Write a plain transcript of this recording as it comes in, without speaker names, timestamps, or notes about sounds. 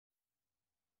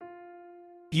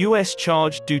U.S.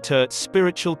 charged Duterte's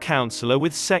spiritual counselor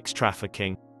with sex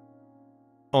trafficking.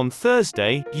 On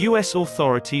Thursday, U.S.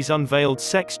 authorities unveiled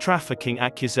sex trafficking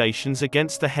accusations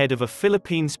against the head of a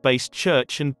Philippines-based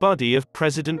church and buddy of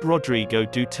President Rodrigo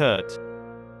Duterte.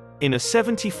 In a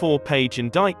 74-page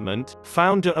indictment,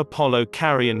 founder Apollo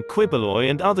Carrion Quiboloy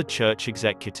and other church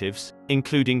executives,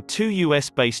 including 2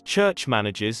 US-based church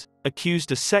managers,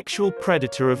 accused a sexual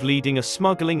predator of leading a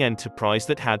smuggling enterprise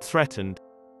that had threatened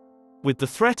with the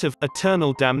threat of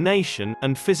eternal damnation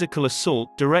and physical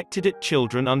assault directed at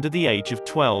children under the age of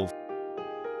 12.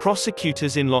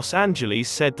 Prosecutors in Los Angeles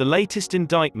said the latest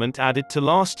indictment added to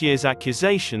last year's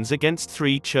accusations against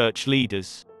 3 church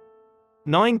leaders.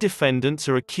 9 defendants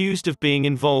are accused of being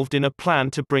involved in a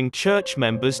plan to bring church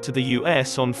members to the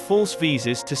U.S. on false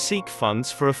visas to seek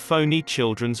funds for a phony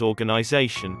children's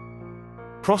organization.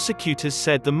 Prosecutors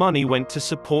said the money went to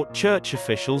support church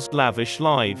officials' lavish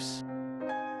lives.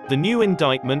 The new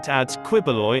indictment adds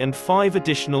Quiboloy and 5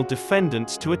 additional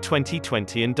defendants to a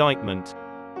 2020 indictment.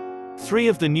 3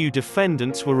 of the new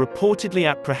defendants were reportedly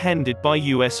apprehended by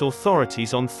U.S.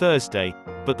 authorities on Thursday,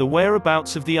 but the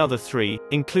whereabouts of the other 3,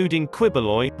 including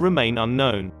Quiboloy, remain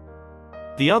unknown.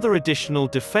 The other additional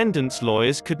defendants'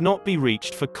 lawyers could not be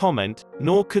reached for comment,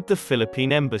 nor could the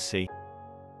Philippine embassy.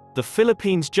 The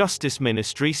Philippines Justice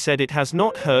Ministry said it has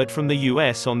not heard from the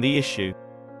U.S. on the issue.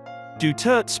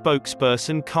 Duterte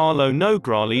spokesperson Carlo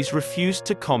Nograles refused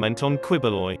to comment on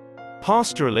Quiboloy.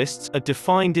 Pastoralists are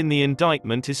defined in the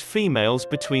indictment as females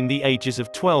between the ages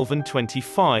of 12 and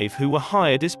 25 who were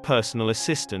hired as personal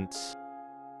assistants.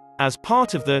 As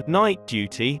part of the night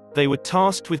duty, they were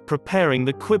tasked with preparing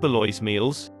the Quiboloy's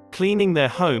meals, cleaning their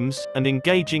homes, and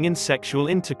engaging in sexual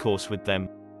intercourse with them.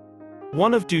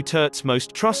 One of Duterte's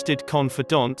most trusted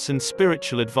confidants and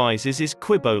spiritual advisors is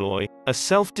Quiboloy, a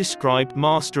self-described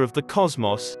master of the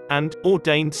cosmos, and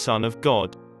ordained son of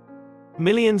God.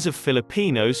 Millions of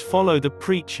Filipinos follow the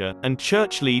preacher, and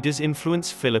church leaders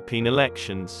influence Philippine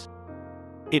elections.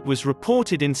 It was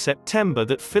reported in September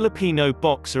that Filipino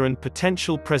boxer and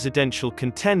potential presidential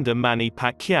contender Manny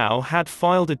Pacquiao had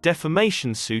filed a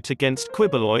defamation suit against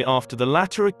Quiboloy after the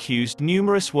latter accused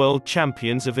numerous world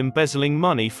champions of embezzling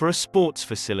money for a sports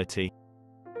facility.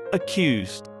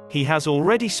 Accused. He has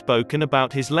already spoken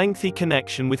about his lengthy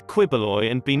connection with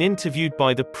Quiboloy and been interviewed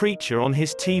by the preacher on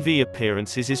his TV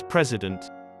appearances as president.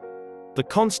 The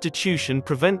Constitution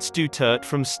prevents Duterte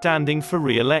from standing for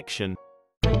re-election.